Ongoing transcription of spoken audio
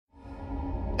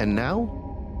And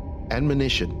now,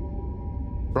 admonition,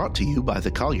 brought to you by the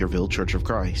Collierville Church of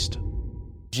Christ.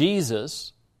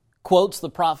 Jesus quotes the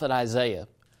prophet Isaiah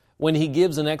when he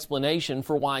gives an explanation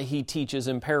for why he teaches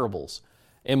in parables.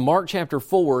 In Mark chapter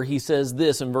 4, he says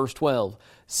this in verse 12,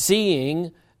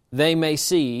 "Seeing they may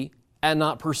see and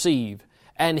not perceive,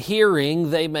 and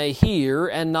hearing they may hear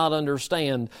and not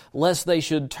understand, lest they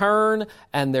should turn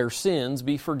and their sins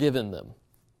be forgiven them."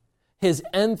 His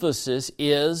emphasis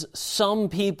is some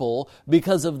people,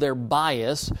 because of their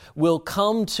bias, will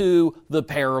come to the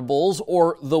parables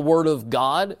or the Word of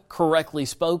God correctly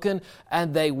spoken,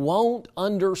 and they won't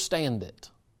understand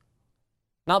it.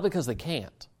 Not because they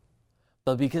can't,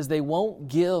 but because they won't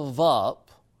give up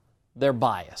their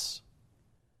bias.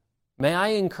 May I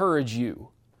encourage you,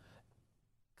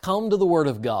 come to the Word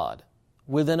of God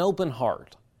with an open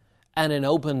heart and an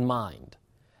open mind,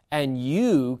 and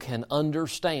you can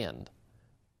understand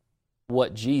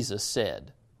what Jesus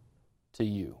said to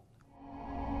you.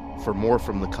 For more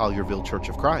from the Collierville Church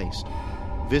of Christ,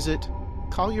 visit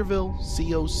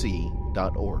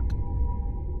colliervillecoc.org.